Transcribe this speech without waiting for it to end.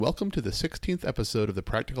Welcome to the 16th episode of the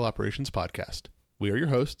Practical Operations Podcast. We are your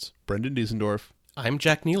hosts, Brendan Diesendorf. I'm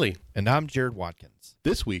Jack Neely. And I'm Jared Watkins.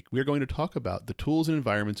 This week, we are going to talk about the tools and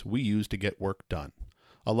environments we use to get work done.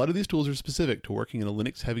 A lot of these tools are specific to working in a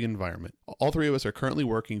Linux-heavy environment. All three of us are currently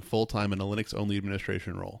working full-time in a Linux-only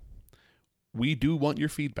administration role. We do want your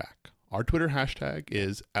feedback. Our Twitter hashtag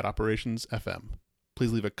is @OperationsFM.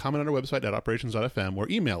 Please leave a comment on our website at operations.fm or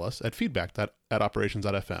email us at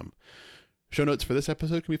feedback@operations.fm. Show notes for this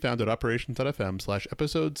episode can be found at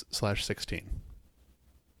operations.fm/episodes/16.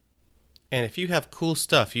 And if you have cool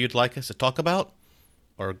stuff you'd like us to talk about,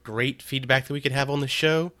 or great feedback that we could have on the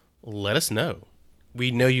show, let us know.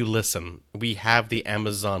 We know you listen. We have the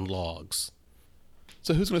Amazon logs.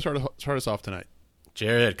 So who's going to start us off tonight?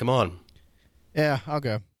 Jared, come on. Yeah, I'll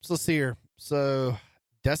go. So let's see here. So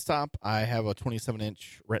desktop, I have a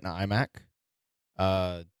 27-inch Retina iMac.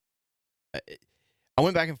 I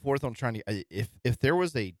went back and forth on trying to if there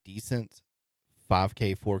was a decent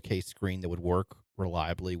 5K, 4K screen that would work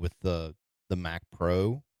reliably with the Mac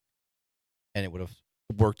Pro, and it would have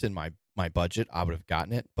worked in my budget, I would have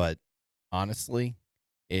gotten it. But honestly,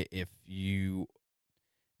 if you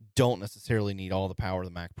don't necessarily need all the power of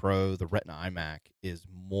the Mac Pro, the Retina iMac is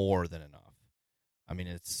more than enough. I mean,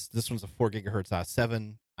 this one's a 4 gigahertz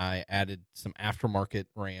i7. I added some aftermarket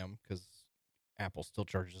RAM because Apple still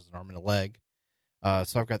charges an arm and a leg.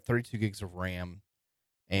 So I've got 32 gigs of RAM,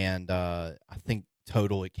 and I think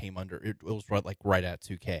total it came under. It was right at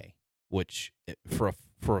 2K, which for a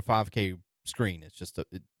 5K screen, it's just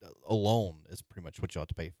alone is pretty much what you have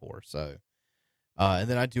to pay for. So, and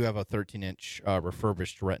then I do have a 13-inch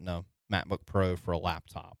refurbished Retina MacBook Pro for a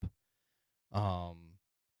laptop, and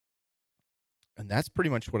that's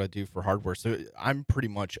pretty much what I do for hardware. So I'm pretty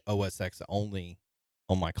much OS X only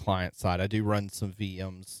on my client side. I do run some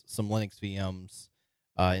VMs, some Linux VMs.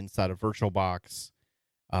 Inside of VirtualBox,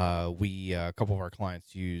 a couple of our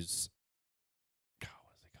clients use, what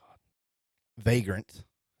is it called? Vagrant,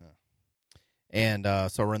 and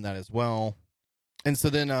so I run that as well. And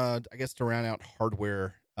so then, I guess to round out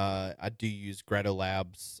hardware, I do use Grado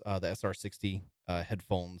Labs, the SR60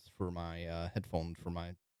 headphones for my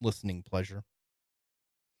listening pleasure.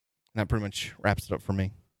 And that pretty much wraps it up for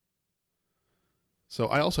me. So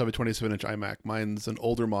I also have a 27-inch iMac. Mine's an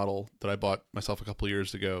older model that I bought myself a couple of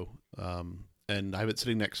years ago, and I have it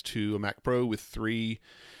sitting next to a Mac Pro with 3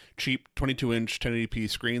 cheap 22-inch 1080p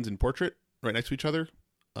screens in portrait right next to each other.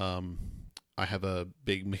 I have a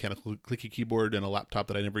big mechanical clicky keyboard and a laptop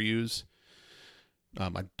that I never use.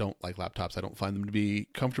 I don't like laptops. I don't find them to be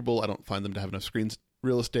comfortable. I don't find them to have enough screen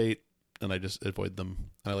real estate, and I just avoid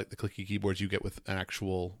them. And I like the clicky keyboards you get with an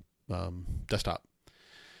actual desktop.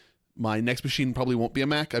 My next machine probably won't be a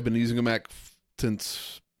Mac. I've been using a Mac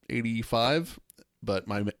since 85, but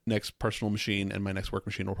my next personal machine and my next work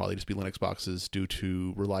machine will probably just be Linux boxes due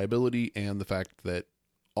to reliability and the fact that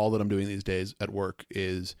all that I'm doing these days at work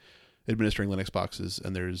is administering Linux boxes,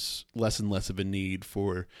 and there's less and less of a need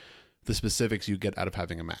for the specifics you get out of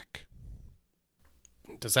having a Mac.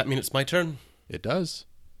 Does that mean it's my turn? It does.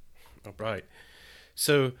 All right.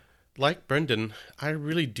 So, like Brendan, I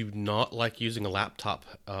really do not like using a laptop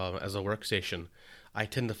as a workstation. I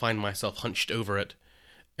tend to find myself hunched over it,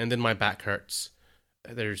 and then my back hurts.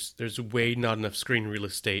 There's way not enough screen real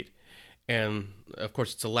estate, and of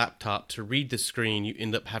course it's a laptop. To read the screen, you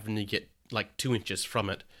end up having to get like 2 inches from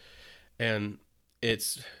it, and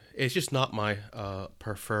it's just not my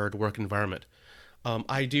preferred work environment.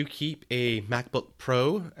 I do keep a MacBook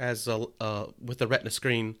Pro as with a Retina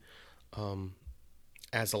screen.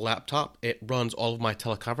 As a laptop, it runs all of my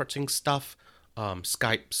teleconferencing stuff,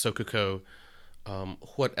 Skype, Sokuko,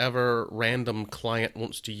 whatever random client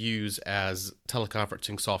wants to use as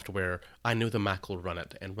teleconferencing software. I know the Mac will run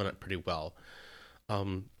it and run it pretty well.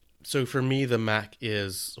 So for me, the Mac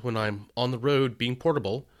is, when I'm on the road being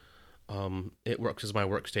portable, it works as my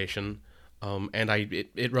workstation, and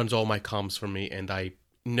it runs all my comms for me, and I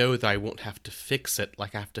know that I won't have to fix it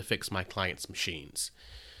like I have to fix my client's machines.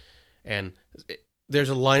 And there's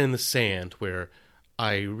a line in the sand where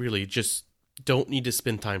I really just don't need to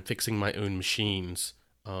spend time fixing my own machines,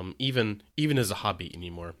 even as a hobby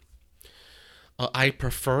anymore. I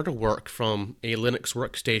prefer to work from a Linux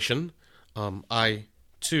workstation. I,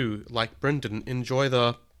 too, like Brendan, enjoy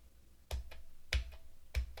the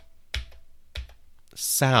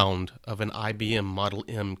sound of an IBM Model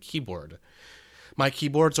M keyboard. My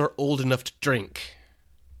keyboards are old enough to drink,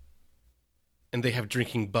 and they have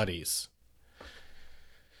drinking buddies.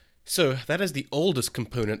 So that is the oldest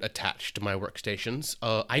component attached to my workstations.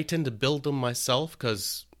 I tend to build them myself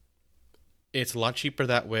because it's a lot cheaper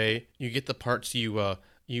that way. You get the parts you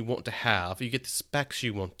you want to have, you get the specs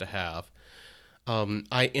you want to have.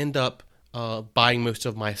 I end up buying most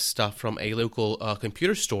of my stuff from a local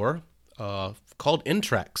computer store called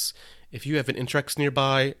Intrex. If you have an Intrex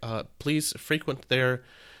nearby, please frequent their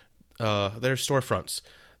storefronts,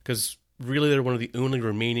 because really they're one of the only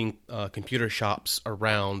remaining computer shops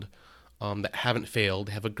around that haven't failed.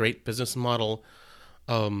 They have a great business model,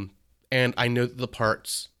 and I know that the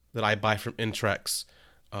parts that I buy from Intrex,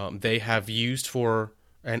 they have used for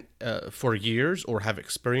years or have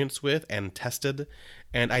experience with and tested,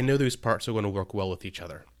 and I know those parts are going to work well with each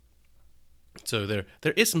other. So there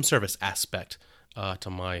is some service aspect to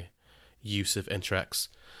my use of Intrex.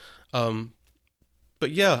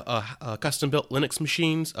 But yeah, custom-built Linux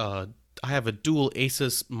machines. I have a dual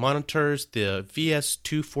Asus monitors. The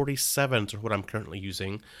VS247s are what I'm currently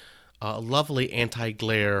using. Lovely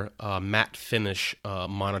anti-glare matte finish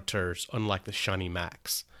monitors, unlike the shiny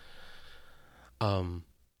Macs. And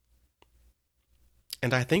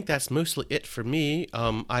I think that's mostly it for me.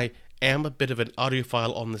 I am a bit of an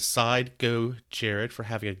audiophile on the side. Go, Jared, for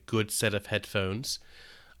having a good set of headphones.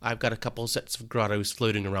 I've got a couple sets of Grottos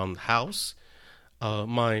floating around the house.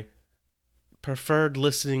 My preferred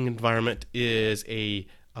listening environment is a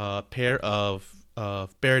pair of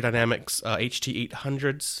Beyerdynamics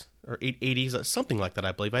HT800s or 880s, something like that,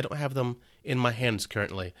 I believe. I don't have them in my hands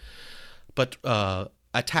currently. But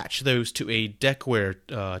attach those to a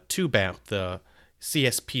Deckware tube amp, the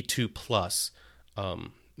CSP2 Plus.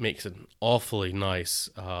 Makes an awfully nice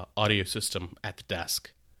audio system at the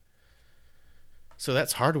desk. So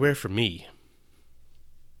that's hardware for me.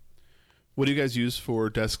 What do you guys use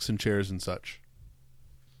for desks and chairs and such?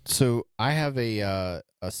 So I have a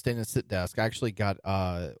stand and sit desk. I actually got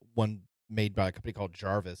one made by a company called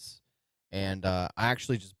Jarvis, and I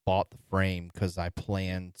actually just bought the frame because I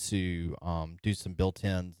plan to do some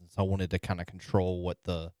built-ins, and so I wanted to kind of control what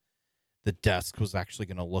the desk was actually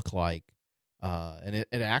going to look like. And it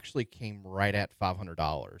actually came right at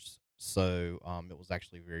 $500, so it was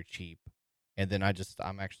actually very cheap. And then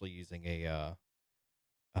I'm actually using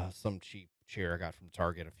some cheap chair I got from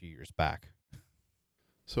Target a few years back.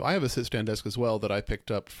 So I have a sit-stand desk as well that I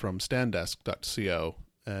picked up from standdesk.co,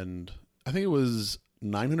 and I think it was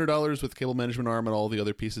 $900 with cable management arm and all the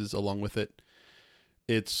other pieces along with it.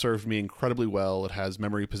 It served me incredibly well. It has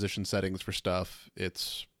memory position settings for stuff.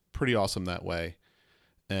 It's pretty awesome that way.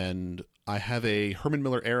 And I have a Herman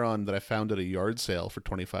Miller Aeron that I found at a yard sale for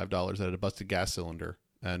 $25 that had a busted gas cylinder.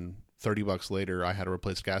 And $30 later, I had a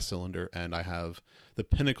replaced gas cylinder, and I have the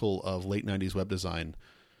pinnacle of late 90s web design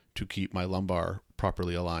to keep my lumbar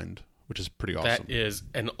properly aligned, which is pretty awesome. That is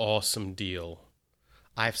an awesome deal.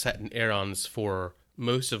 I've sat in Aerons for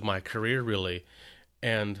most of my career, really,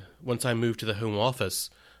 and once I moved to the home office,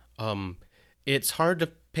 it's hard to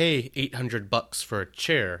pay $800 for a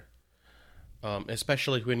chair,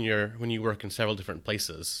 especially when you work in several different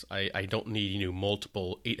places. I don't need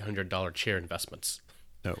multiple $800 chair investments.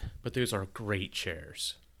 No, but those are great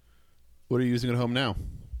chairs. What are you using at home now?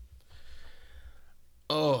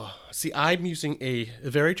 Oh, see, I'm using a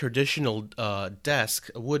very traditional desk,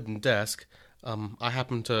 a wooden desk. I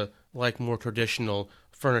happen to like more traditional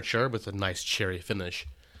furniture with a nice cherry finish.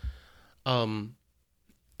 And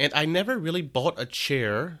I never really bought a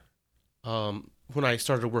chair when I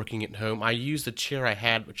started working at home. I used the chair I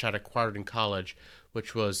had, which I'd acquired in college,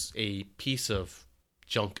 which was a piece of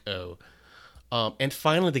junk-o. And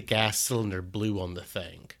finally, the gas cylinder blew on the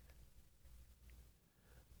thing.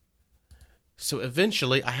 So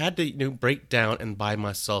eventually, I had to break down and buy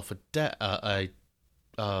myself a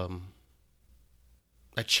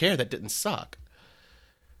chair that didn't suck.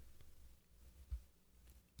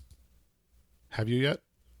 Have you yet?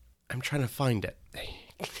 I'm trying to find it.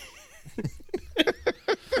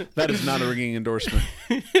 That is not a ringing endorsement.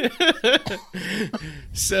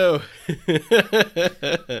 So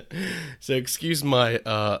excuse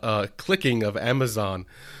my clicking of Amazon.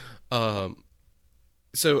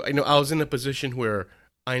 So I was in a position where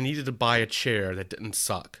I needed to buy a chair that didn't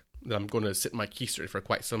suck, that I'm going to sit in my keister for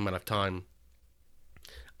quite some amount of time.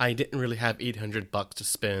 I didn't really have $800 to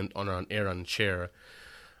spend on an Aeron chair.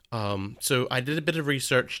 So I did a bit of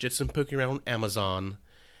research, did some poking around on Amazon,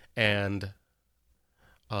 and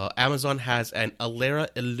Amazon has an Alera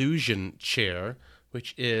Illusion chair,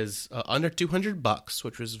 which is under $200,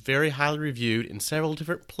 which was very highly reviewed in several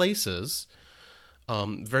different places.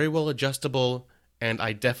 Very well adjustable, and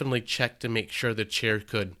I definitely checked to make sure the chair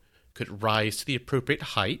could rise to the appropriate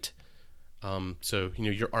height. So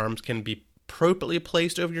your arms can be appropriately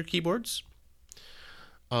placed over your keyboards.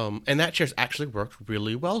 And that chair's actually worked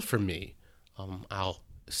really well for me. I'll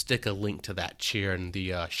stick a link to that chair in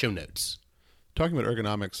the show notes. Talking about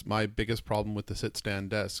ergonomics, my biggest problem with the sit-stand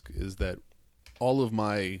desk is that all of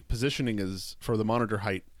my positioning is for the monitor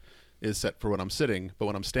height is set for when I'm sitting, but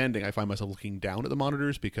when I'm standing, I find myself looking down at the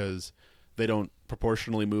monitors because they don't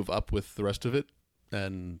proportionally move up with the rest of it,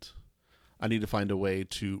 and I need to find a way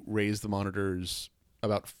to raise the monitors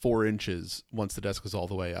about 4 inches once the desk is all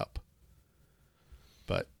the way up.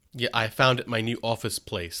 But Yeah, I found at my new office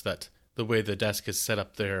place that the way the desk is set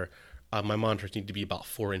up there, my monitors need to be about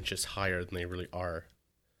 4 inches higher than they really are.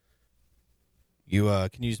 You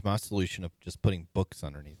can use my solution of just putting books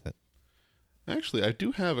underneath it. actually, I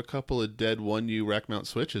do have a couple of dead 1U rack mount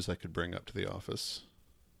switches I could bring up to the office.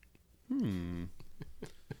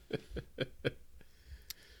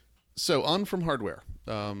 So on from hardware.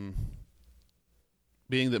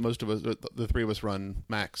 Being that most of us, the three of us, run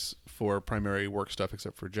Macs for primary work stuff,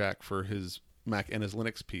 except for Jack for his Mac and his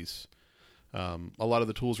Linux piece. A lot of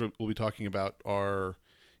the tools we'll be talking about are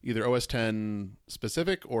either OS X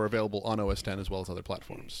specific or available on OS X as well as other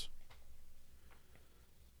platforms.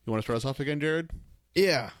 You want to start us off again, Jared?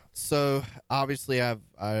 Yeah. So obviously I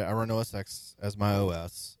run OS X as my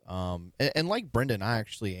OS. And like Brendan, I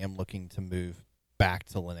actually am looking to move back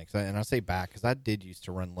to Linux. And I say back because I did used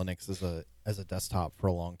to run Linux as a desktop for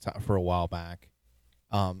a long time, for a while back.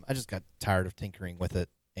 I just got tired of tinkering with it,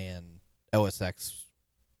 and OS X,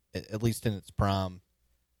 at least in its prime,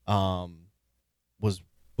 was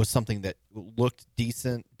something that looked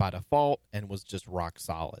decent by default and was just rock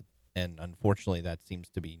solid. And unfortunately, that seems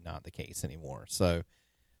to be not the case anymore. So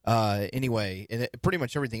anyway, and pretty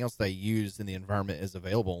much everything else that I use in the environment is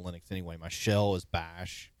available in Linux anyway. My shell is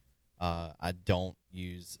Bash. I don't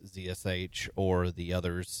use ZSH or the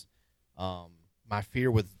others. My fear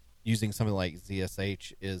with using something like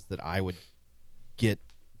ZSH is that I would get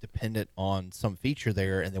dependent on some feature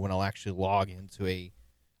there, and then when I'll actually log into a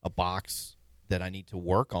box that I need to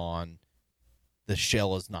work on, the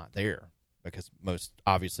shell is not there because most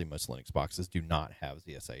Linux boxes do not have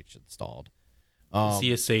ZSH installed.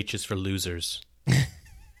 CSH is for losers.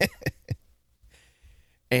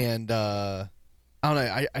 And I don't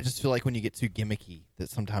know. I just feel like when you get too gimmicky that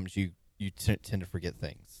sometimes you tend to forget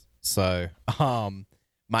things. So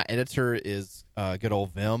my editor is good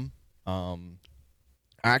old Vim. I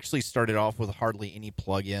actually started off with hardly any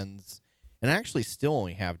plugins, and I actually still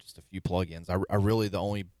only have just a few plugins. I really, the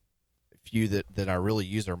only few that I really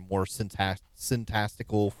use are more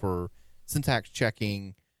syntactical for syntax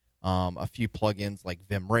checking. A few plugins like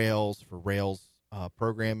Vim Rails for Rails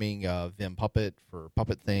programming, Vim Puppet for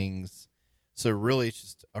Puppet things. So really, it's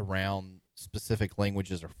just around specific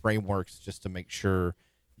languages or frameworks just to make sure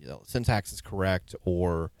syntax is correct,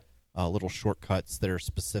 or little shortcuts that are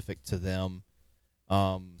specific to them.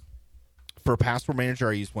 For a password manager,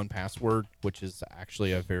 I use 1Password, which is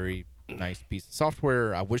actually a very nice piece of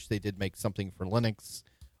software. I wish they did make something for Linux,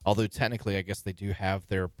 although technically I guess they do have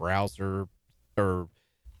their browser, or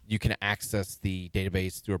you can access the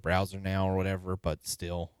database through a browser now or whatever, but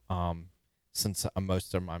still, since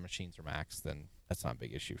most of my machines are Macs, then that's not a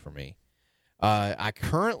big issue for me. I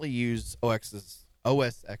currently use OS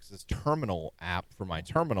X's terminal app for my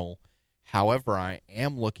terminal. However, I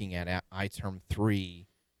am looking at iTerm 3,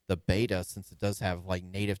 the beta, since it does have like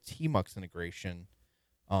native tmux integration.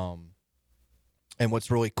 And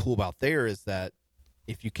what's really cool about there is that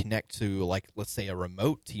if you connect to, like, let's say a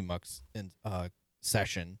remote tmux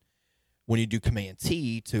session, when you do Command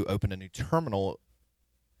T to open a new terminal,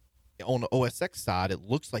 on the OS X side, it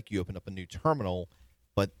looks like you open up a new terminal,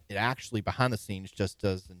 but it actually behind the scenes just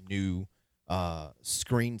does a new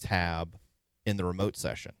screen tab in the remote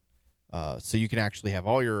session. So you can actually have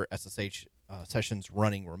all your SSH sessions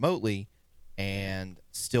running remotely and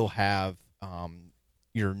still have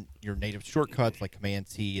your native shortcuts like Command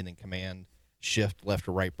T and then Command Shift left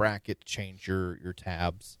or right bracket to change your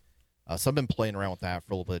tabs. So I've been playing around with that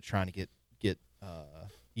for a little bit, trying to get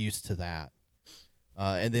used to that.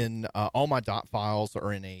 And then all my dot files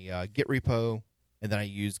are in a Git repo, and then I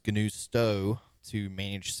use GNU Stow to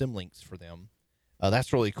manage symlinks for them.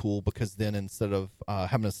 That's really cool because then instead of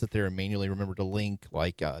having to sit there and manually remember to link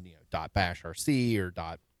like .bashrc or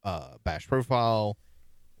 .bash profile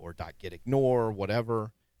or .gitignore,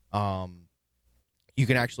 whatever, you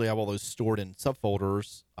can actually have all those stored in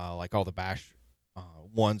subfolders, like all the bash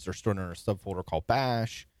ones are stored in a subfolder called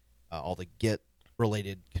bash. All the Git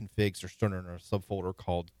related configs are stored in a subfolder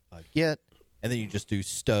called Git, and then you just do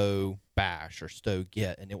stow bash or stow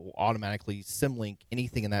Git, and it will automatically symlink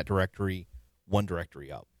anything in that directory one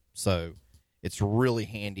directory up. So it's really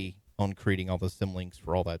handy on creating all the symlinks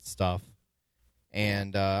for all that stuff.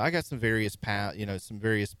 And I got some various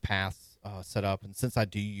paths set up. And since I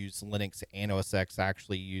do use Linux and OS X, I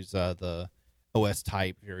actually use the OS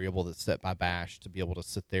type variable that's set by Bash to be able to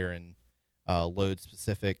sit there and load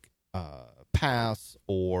specific paths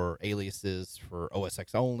or aliases for OS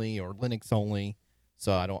X only or Linux only,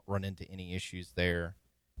 so I don't run into any issues there.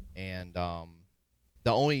 And the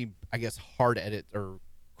only, I guess, hard edit or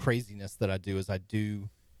craziness that I do is I do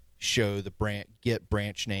show the Git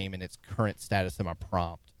branch name and its current status in my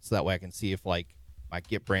prompt, so that way I can see if like my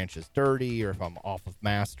Git branch is dirty or if I'm off of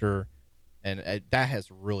master. And that has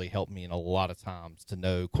really helped me in a lot of times to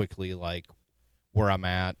know quickly like where I'm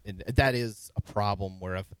at. And that is a problem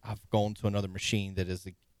where I've gone to another machine that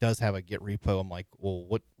does have a Git repo. I'm like, well,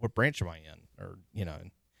 what branch am I in? Or,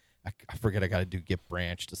 I forget I got to do Git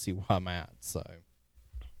branch to see where I'm at. So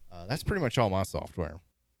that's pretty much all my software.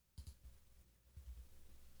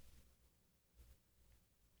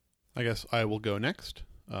 I guess I will go next.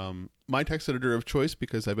 My text editor of choice,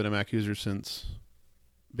 because I've been a Mac user since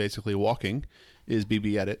basically walking, is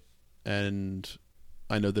BBEdit, and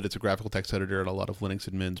I know that it's a graphical text editor, and a lot of Linux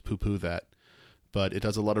admins poo-poo that, but it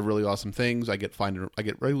does a lot of really awesome things. I get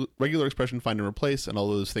regular expression find and replace, and all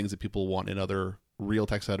those things that people want in other real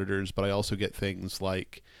text editors. But I also get things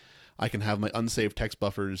like I can have my unsaved text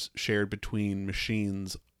buffers shared between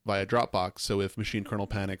machines via Dropbox. So if machine kernel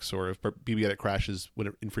panics or if BBEdit crashes, when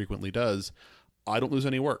it infrequently does, I don't lose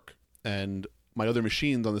any work, and my other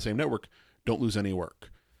machines on the same network don't lose any work.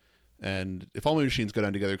 And if all my machines go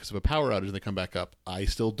down together because of a power outage and they come back up, I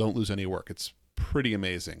still don't lose any work. It's pretty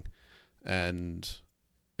amazing. And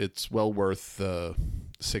it's well worth the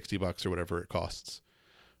 $60 or whatever it costs.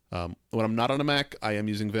 When I'm not on a Mac, I am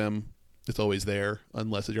using Vim. It's always there,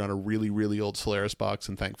 unless you're on a really, really old Solaris box.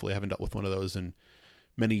 And thankfully, I haven't dealt with one of those in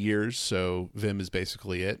many years. So Vim is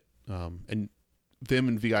basically it. And Vim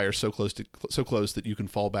and VI are so close that you can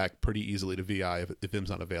fall back pretty easily to VI if Vim's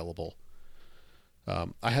not available.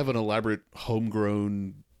 I have an elaborate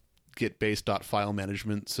homegrown Git-based file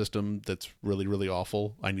management system that's really, really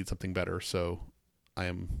awful. I need something better, so I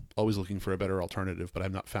am always looking for a better alternative, but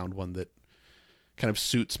I've not found one that kind of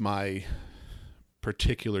suits my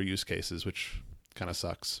particular use cases, which kind of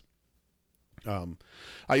sucks.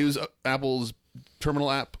 I use Apple's terminal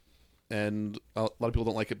app, and a lot of people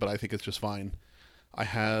don't like it, but I think it's just fine.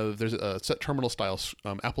 There's a set terminal style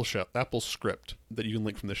Apple script that you can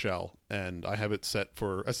link from the shell, and I have it set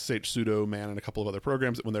for SSH, sudo, man, and a couple of other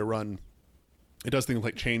programs that when they run, it does things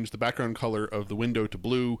like change the background color of the window to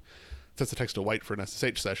blue, sets the text to white for an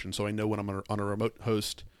SSH session, so I know when I'm on a remote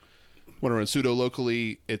host. When I run sudo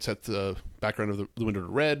locally, it sets the background of the window to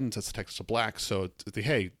red and sets the text to black, so it's the,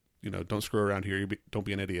 hey, don't screw around here, don't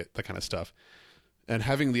be an idiot, that kind of stuff. And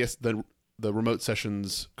having the remote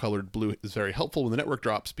sessions colored blue is very helpful when the network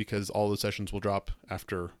drops, because all the sessions will drop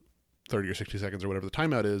after 30 or 60 seconds or whatever the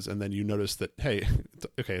timeout is, and then you notice that, hey,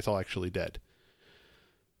 it's all actually dead.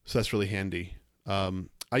 So that's really handy.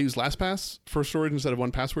 I use LastPass for storage instead of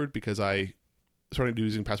 1Password because I started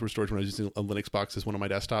using password storage when I was using a Linux box as one of my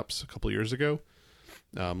desktops a couple of years ago.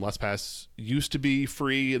 LastPass used to be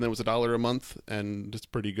free, and then it was $1 a month, and it's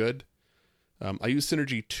pretty good. I use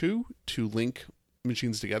Synergy 2 to link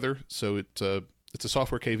machines together, so it's a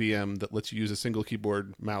software KVM that lets you use a single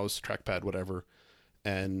keyboard, mouse, trackpad, whatever,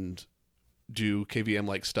 and do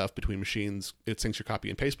KVM-like stuff between machines. It syncs your copy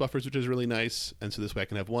and paste buffers, which is really nice, and so this way I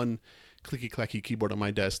can have one clicky-clacky keyboard on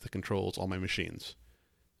my desk that controls all my machines.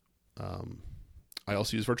 I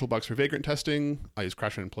also use VirtualBox for vagrant testing. I use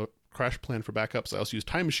CrashPlan for backups. I also use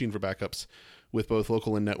Time Machine for backups with both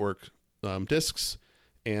local and network disks.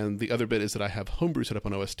 And the other bit is that I have Homebrew set up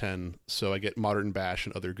on OS X, so I get modern bash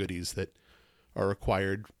and other goodies that are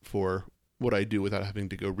required for what I do without having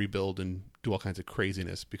to go rebuild and do all kinds of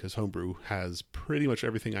craziness, because Homebrew has pretty much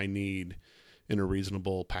everything I need in a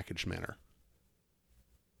reasonable packaged manner.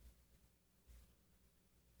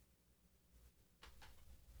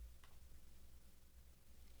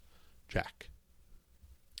 Jack.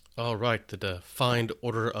 All right, the defined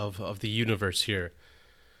order of the universe here.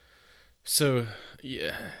 So,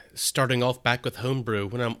 yeah, starting off back with Homebrew,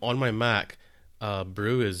 when I'm on my Mac,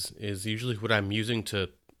 Brew is usually what I'm using to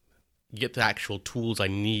get the actual tools I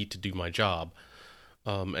need to do my job.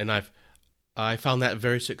 And I found that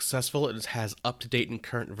very successful. It has up-to-date and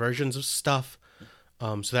current versions of stuff.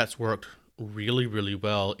 So that's worked really, really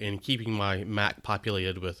well in keeping my Mac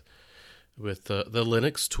populated with the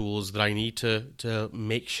Linux tools that I need to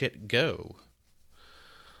make shit go.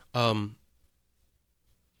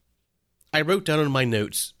 I wrote down in my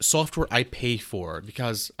notes software I pay for,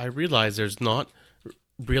 because I realize there's not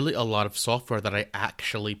really a lot of software that I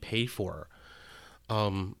actually pay for.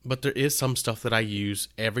 But there is some stuff that I use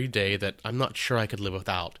every day that I'm not sure I could live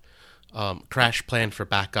without. CrashPlan for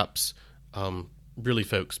backups. Really,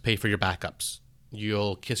 folks, pay for your backups.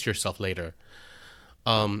 you'll kiss yourself later.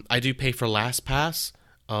 I do pay for LastPass.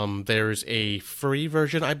 There's a free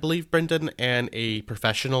version, I believe, Brendan, and a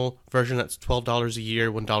professional version that's $12 a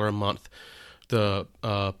year, $1 a month. The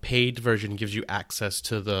paid version gives you access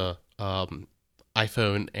to the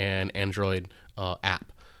iPhone and Android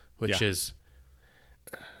app, which is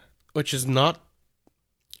not.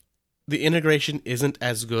 The integration isn't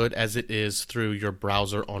as good as it is through your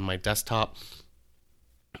browser on my desktop.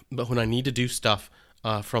 But when I need to do stuff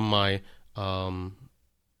from my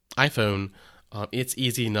iPhone, it's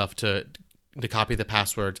easy enough to copy the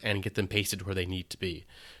passwords and get them pasted where they need to be.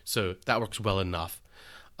 So that works well enough.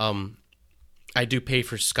 I do pay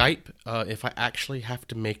for Skype if I actually have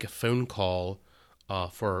to make a phone call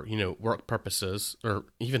for work purposes or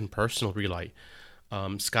even personal relay.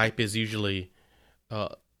 Skype is usually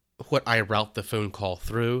what I route the phone call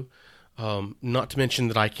through. Not to mention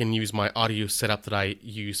that I can use my audio setup that I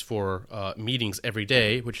use for meetings every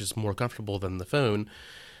day, which is more comfortable than the phone.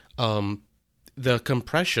 The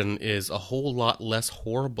compression is a whole lot less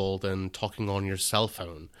horrible than talking on your cell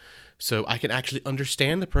phone. So I can actually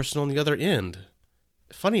understand the person on the other end.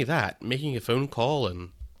 Funny that, making a phone call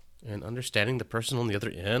and understanding the person on the other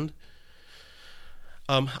end.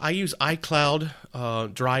 I use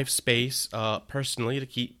iCloud drive space personally to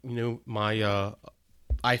keep my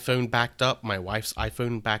iPhone backed up, my wife's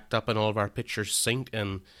iPhone backed up, and all of our pictures synced,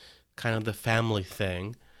 and kind of the family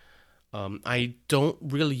thing. I don't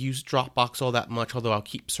really use Dropbox all that much, although I'll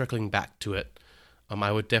keep circling back to it.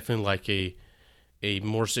 I would definitely like a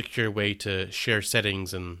more secure way to share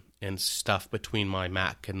settings and stuff between my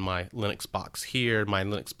Mac and my Linux box here, my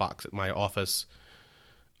Linux box at my office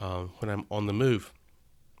when I'm on the move.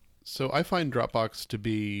 So I find Dropbox to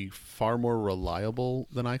be far more reliable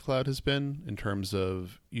than iCloud has been in terms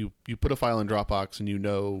of you put a file in Dropbox and you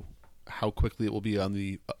know how quickly it will be on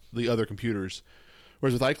the other computers.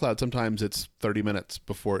 Whereas with iCloud, sometimes it's 30 minutes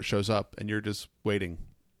before it shows up and you're just waiting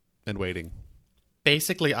and waiting.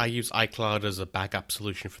 Basically, I use iCloud as a backup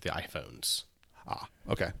solution for the iPhones. Ah,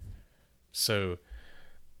 okay. So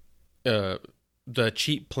the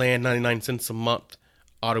cheap plan, 99 cents a month,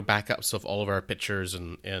 auto backups of all of our pictures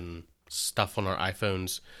and stuff on our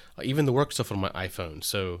iPhones, even the work stuff on my iPhone.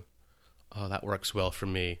 So that works well for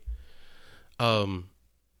me.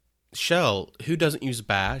 Shell, who doesn't use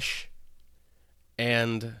Bash?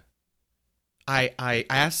 And I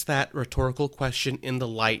asked that rhetorical question in the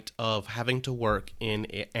light of having to work in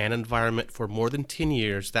an environment for more than 10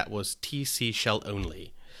 years that was TC shell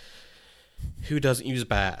only. Who doesn't use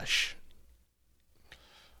Bash?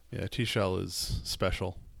 Yeah, T-shell is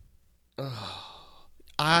special.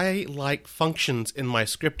 I like functions in my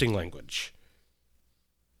scripting language.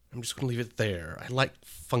 I'm just going to leave it there. I like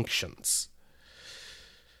functions.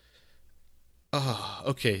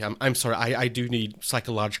 Okay, I'm sorry. I do need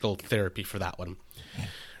psychological therapy for that one.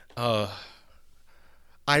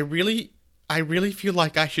 I really feel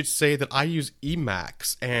like I should say that I use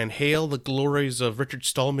Emacs and hail the glories of Richard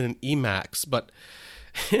Stallman and Emacs, but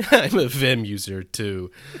I'm a Vim user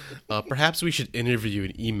too. Perhaps we should interview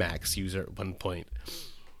an Emacs user at one point.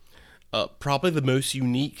 Probably the most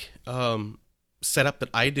unique setup that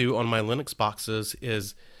I do on my Linux boxes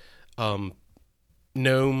is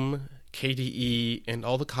GNOME, KDE, and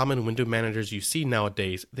all the common window managers you see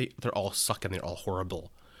nowadays. They're all suck and they're all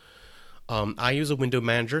horrible. I use a window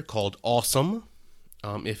manager called Awesome.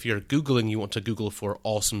 If you're Googling, you want to Google for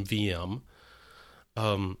Awesome VM.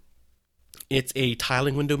 It's a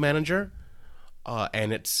tiling window manager,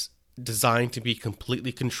 and it's designed to be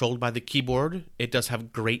completely controlled by the keyboard. It does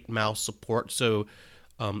have great mouse support, so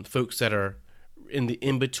folks that are in the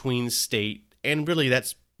in-between state, and really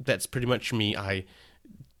that's pretty much me.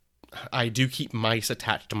 I do keep mice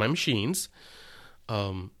attached to my machines,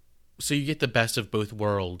 so you get the best of both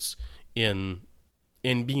worlds in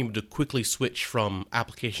being able to quickly switch from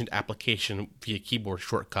application to application via keyboard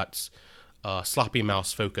shortcuts, sloppy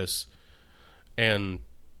mouse focus, and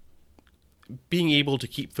being able to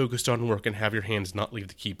keep focused on work and have your hands not leave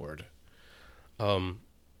the keyboard.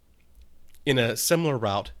 In a similar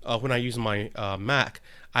route, when I use my Mac,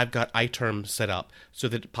 I've got iTerm set up so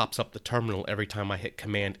that it pops up the terminal every time I hit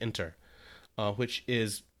Command-Enter, which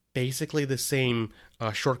is basically the same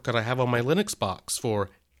shortcut I have on my Linux box for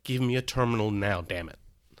give me a terminal now, damn it.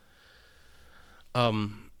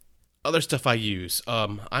 Other stuff I use.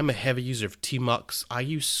 I'm a heavy user of Tmux. I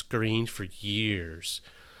use Screen for years.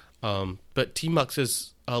 But Tmux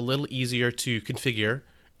is a little easier to configure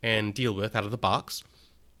and deal with out of the box.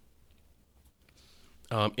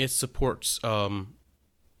 It supports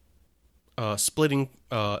splitting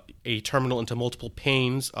a terminal into multiple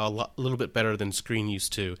panes a little bit better than Screen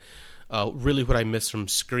used to. Really, what I miss from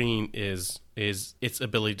Screen is its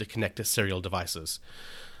ability to connect to serial devices.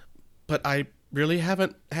 But I really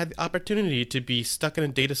haven't had the opportunity to be stuck in a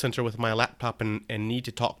data center with my laptop and need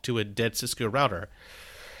to talk to a dead Cisco router.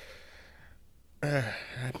 I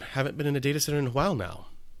haven't been in a data center in a while now.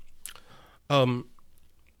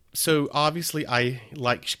 So obviously I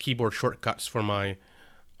like keyboard shortcuts for my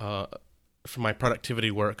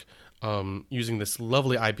productivity work, using this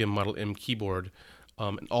lovely IBM Model M keyboard.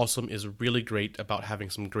 And Awesome is really great about having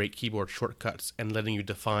some great keyboard shortcuts and letting you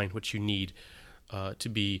define what you need to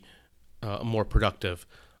be more productive.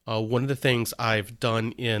 One of the things I've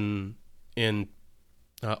done in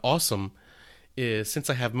Awesome is, since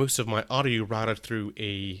I have most of my audio routed through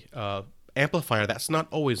a amplifier that's not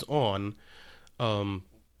always on,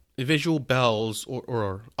 visual bells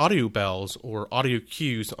or audio bells or audio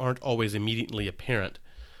cues aren't always immediately apparent.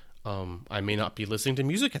 I may not be listening to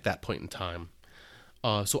music at that point in time.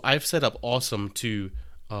 So I've set up Awesome to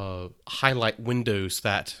highlight windows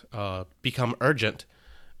that become urgent,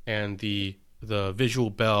 and the visual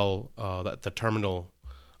bell that the terminal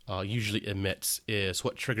usually emits is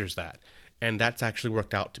what triggers that. And that's actually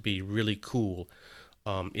worked out to be really cool.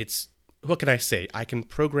 It's, what can I say? I can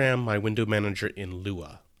program my window manager in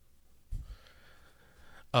Lua.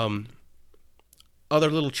 Other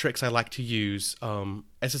little tricks I like to use,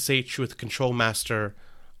 SSH with Control Master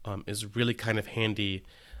is really kind of handy.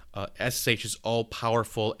 SSH is all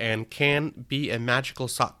powerful and can be a magical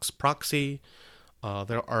SOCKS proxy.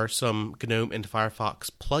 There are some GNOME and Firefox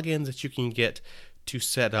plugins that you can get to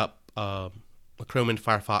set up Chrome and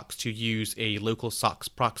Firefox to use a local SOCKS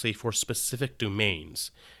proxy for specific domains.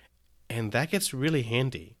 And that gets really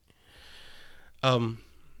handy.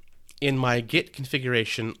 In my Git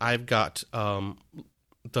configuration, I've got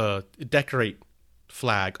the decorate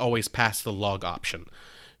flag always past the log option.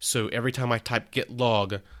 So every time I type git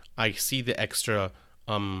log, I see the extra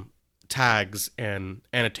tags and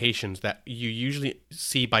annotations that you usually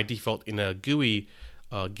see by default in a GUI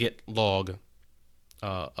git log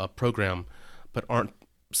program, but aren't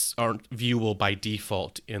viewable by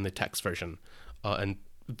default in the text version. And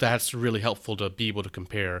that's really helpful to be able to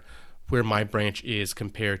compare where my branch is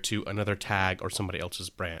compared to another tag or somebody else's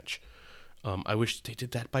branch. I wish they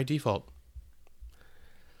did that by default.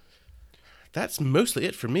 That's mostly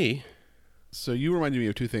it for me. So you reminded me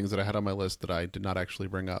of two things that I had on my list that I did not actually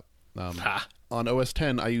bring up. On OS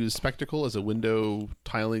X, I use Spectacle as a window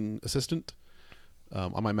tiling assistant.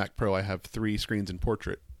 On my Mac Pro, I have 3 screens in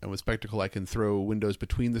Portrait. And with Spectacle, I can throw windows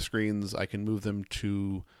between the screens. I can move them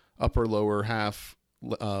to upper, lower, half,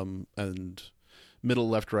 and middle,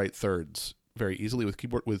 left, right, thirds very easily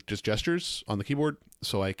with just gestures on the keyboard.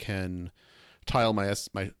 So I can tile my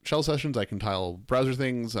shell sessions, I can tile browser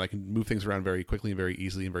things, and I can move things around very quickly and very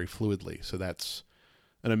easily and very fluidly. So that's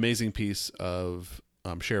an amazing piece of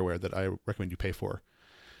shareware that I recommend you pay for.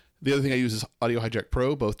 The other thing I use is Audio Hijack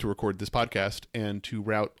Pro, both to record this podcast and to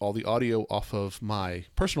route all the audio off of my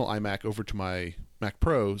personal iMac over to my Mac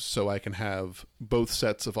Pro, so I can have both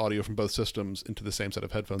sets of audio from both systems into the same set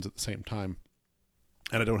of headphones at the same time.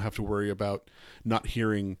 And I don't have to worry about not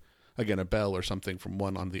hearing, again, a bell or something from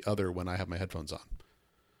one on the other when I have my headphones on.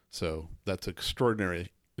 So that's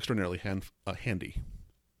extraordinarily handy.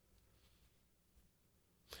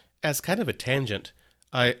 As kind of a tangent,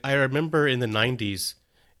 I remember in the 90s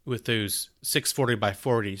with those 640 by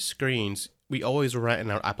 40 screens, we always were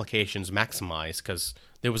writing our applications maximized because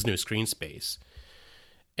there was no screen space.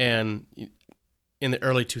 And in the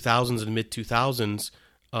early 2000s and mid 2000s,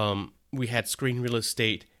 we had screen real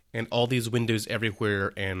estate and all these windows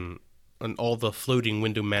everywhere, and all the floating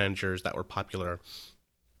window managers that were popular,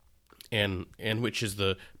 and which is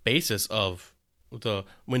the basis of the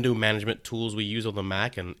window management tools we use on the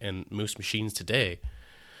Mac and most machines today.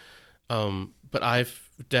 But I've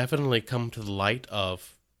definitely come to the light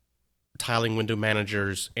of tiling window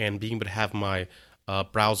managers and being able to have my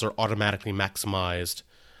browser automatically maximized.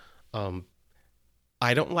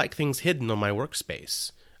 I don't like things hidden on my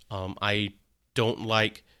workspace. I don't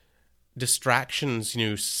like distractions,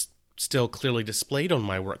 still clearly displayed on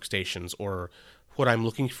my workstations, or what I'm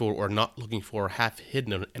looking for or not looking for half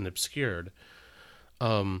hidden and obscured.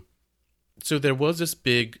 So there was this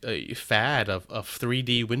big fad of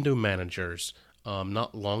 3D window managers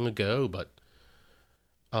not long ago, but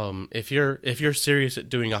if you're serious at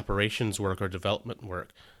doing operations work or development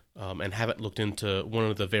work and haven't looked into one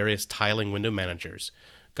of the various tiling window managers,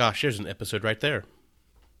 gosh, there's an episode right there.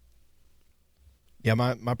 Yeah,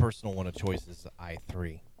 my personal one of choice is the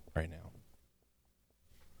i3 right now.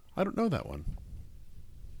 I don't know that one.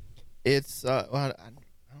 It's I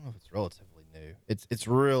don't know if it's relatively new. It's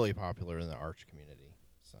really popular in the Arch community.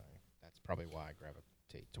 So probably why I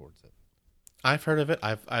gravitate towards it. I've heard of it.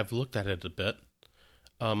 I've looked at it a bit.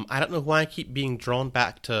 I don't know why I keep being drawn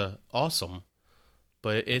back to Awesome,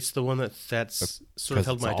 but it's the one that's sort of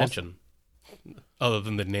held my attention. Other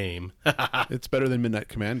than the name. It's better than Midnight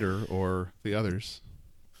Commander or the others.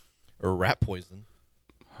 Or Rat Poison.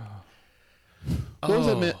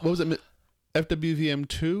 What was it?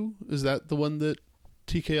 FWVM2? Is that the one that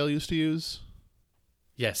TKL used to use?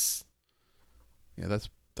 Yes. Yeah, that's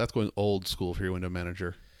going old school for your window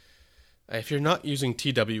manager. If you're not using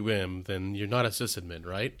TWM, then you're not a sysadmin,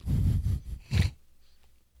 right?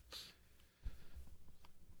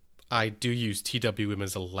 I do use TWM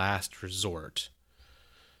as a last resort.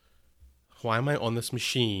 Why am I on this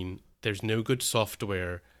machine? There's no good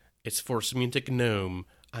software. It's forcing me into GNOME.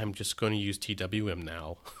 I'm just going to use TWM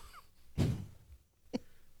now.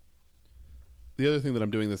 The other thing that I'm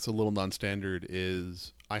doing that's a little non-standard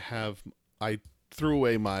is I threw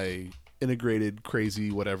away my integrated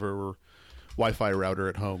crazy whatever Wi-Fi router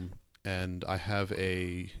at home, and I have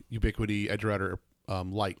a Ubiquiti Edge Router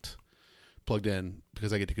Lite plugged in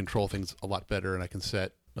because I get to control things a lot better, and I can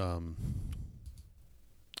set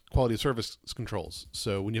quality of service controls.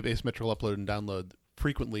 So when you have asymmetrical upload and download,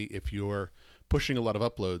 frequently if you're pushing a lot of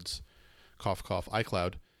uploads, cough cough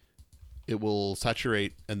iCloud, it will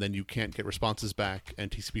saturate and then you can't get responses back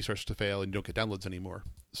and TCP starts to fail and you don't get downloads anymore.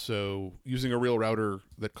 So using a real router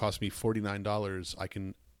that cost me $49, I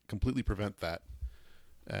can completely prevent that.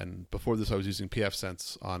 And before this I was using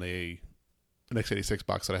pfSense on an x86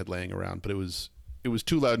 box that I had laying around, but it was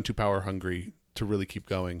too loud and too power hungry to really keep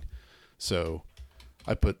going. So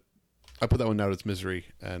I put that one out of its misery,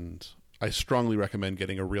 and I strongly recommend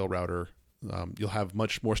getting a real router. You'll have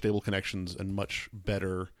much more stable connections and much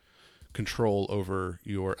better control over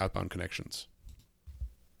your outbound connections.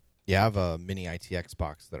 Yeah, I have a mini ITX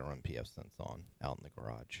box that I run pfSense on out in the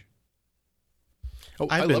garage. Oh,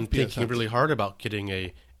 I've been thinking pfSense. really hard about getting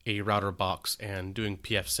a router box and doing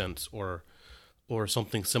pfSense or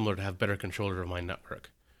something similar to have better control over my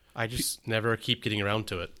network. I just never keep getting around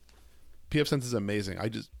to it. pfSense is amazing.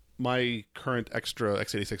 My current extra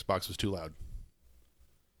x86 box was too loud.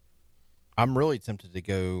 I'm really tempted to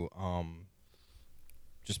go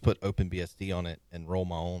just put OpenBSD on it and roll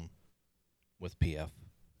my own with PF.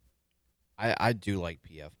 I do like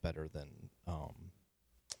PF better than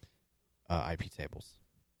IP tables.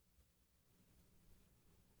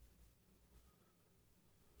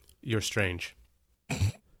 You're strange.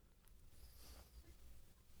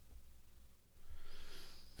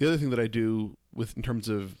 The other thing that I do in terms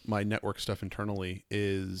of my network stuff internally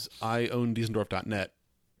is I own Diesendorf.net,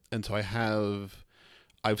 and so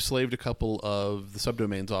I've slaved a couple of the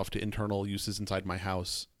subdomains off to internal uses inside my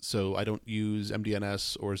house, so I don't use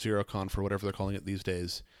MDNS or ZeroConf or whatever they're calling it these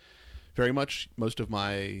days very much. Most of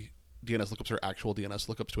my DNS lookups are actual DNS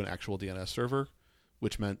lookups to an actual DNS server,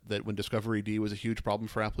 which meant that when Discovery D was a huge problem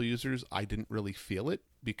for Apple users, I didn't really feel it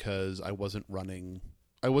because I wasn't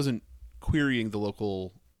querying the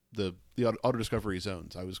auto discovery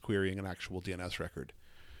zones. I was querying an actual DNS record,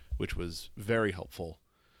 which was very helpful.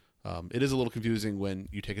 It is a little confusing when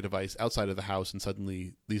you take a device outside of the house and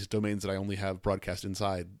suddenly these domains that I only have broadcast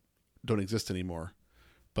inside don't exist anymore.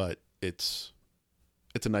 But it's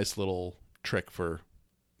a nice little trick for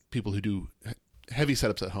people who do heavy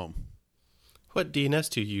setups at home. What DNS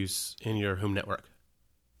do you use in your home network?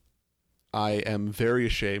 I am very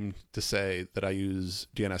ashamed to say that I use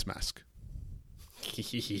DNS Mask.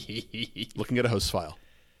 Looking at a host file.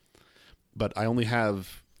 But I only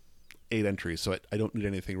have 8 entries, so I don't need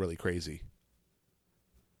anything really crazy.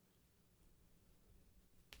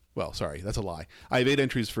 Well, sorry, that's a lie. I have 8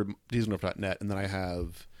 entries for Diesendorf.net, and then I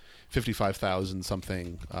have 55,000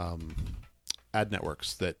 something ad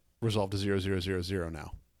networks that resolve to 0000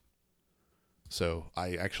 now. So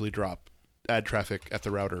I actually drop ad traffic at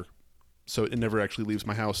the router, so it never actually leaves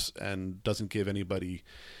my house and doesn't give anybody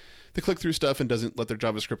the click-through stuff and doesn't let their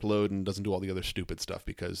JavaScript load and doesn't do all the other stupid stuff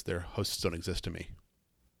because their hosts don't exist to me.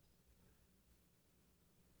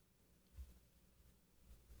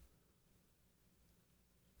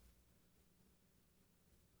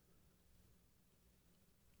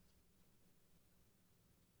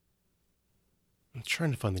 I'm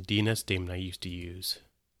trying to find the DNS daemon I used to use.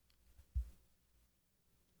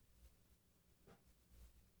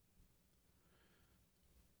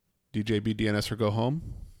 DJB DNS or go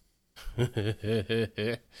home?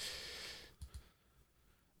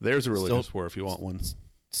 There's a religious war if you want one.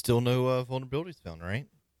 Still no vulnerabilities found, right?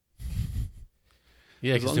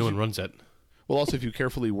 Yeah, As because long no as one you- runs it. Well, also, if you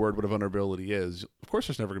carefully word what a vulnerability is, of course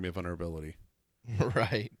there's never going to be a vulnerability.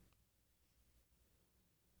 Right.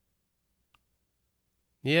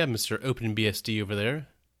 Yeah, Mr. OpenBSD over there.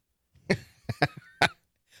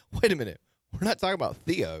 Wait a minute. We're not talking about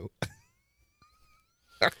Theo.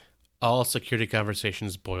 All security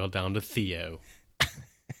conversations boil down to Theo.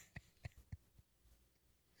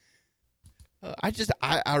 I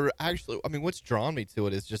actually, I mean, what's drawn me to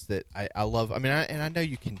it is just that I love, I mean, and I know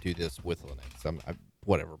you can do this with Linux,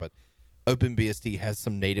 whatever, but OpenBSD has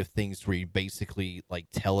some native things where you basically like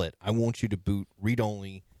tell it, I want you to boot read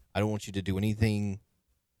only. I don't want you to do anything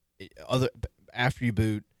other after you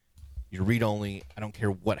boot. You read only. I don't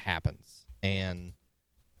care what happens, and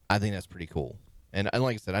I think that's pretty cool. And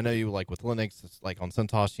like I said, I know you like with Linux, it's like on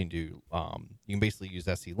CentOS, you can do you can basically use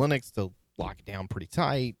SE Linux to lock it down pretty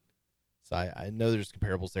tight. So I know there's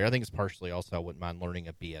comparables there. I think it's partially also I wouldn't mind learning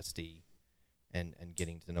a BSD and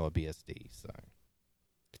getting to know a BSD. So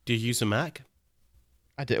Do you use a Mac?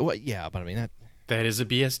 I do. Well, yeah, but I mean That is a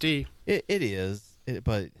BSD. it is,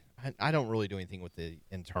 but I don't really do anything with the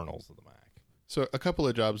internals of the Mac. So a couple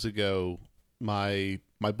of jobs ago, my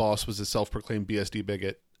boss was a self-proclaimed BSD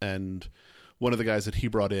bigot, and one of the guys that he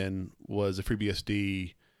brought in was a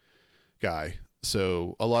FreeBSD guy.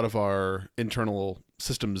 So a lot of our internal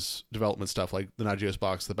systems development stuff, like the Nagios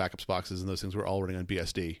box, the backups boxes, and those things were all running on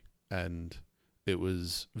BSD. And it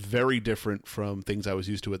was very different from things I was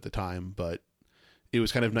used to at the time, but it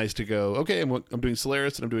was kind of nice to go, okay, I'm doing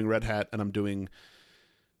Solaris, and I'm doing Red Hat, and I'm doing,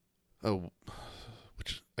 I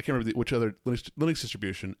can't remember which other Linux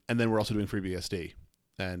distribution, and then we're also doing FreeBSD.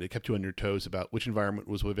 And it kept you on your toes about which environment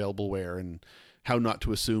was available where, and how not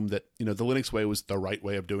to assume that, the Linux way was the right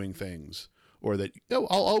way of doing things, or that, I'll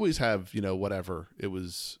always have, whatever. It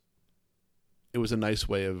was a nice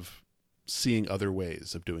way of seeing other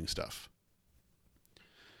ways of doing stuff.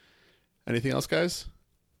 Anything else, guys?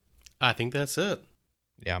 I think that's it.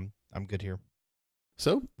 Yeah, I'm good here.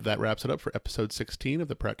 So that wraps it up for episode 16 of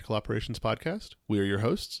the Practical Operations Podcast. We are your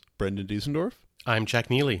hosts, Brendan Diesendorf. I'm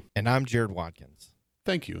Jack Neely. And I'm Jared Watkins.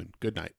 Thank you and good night.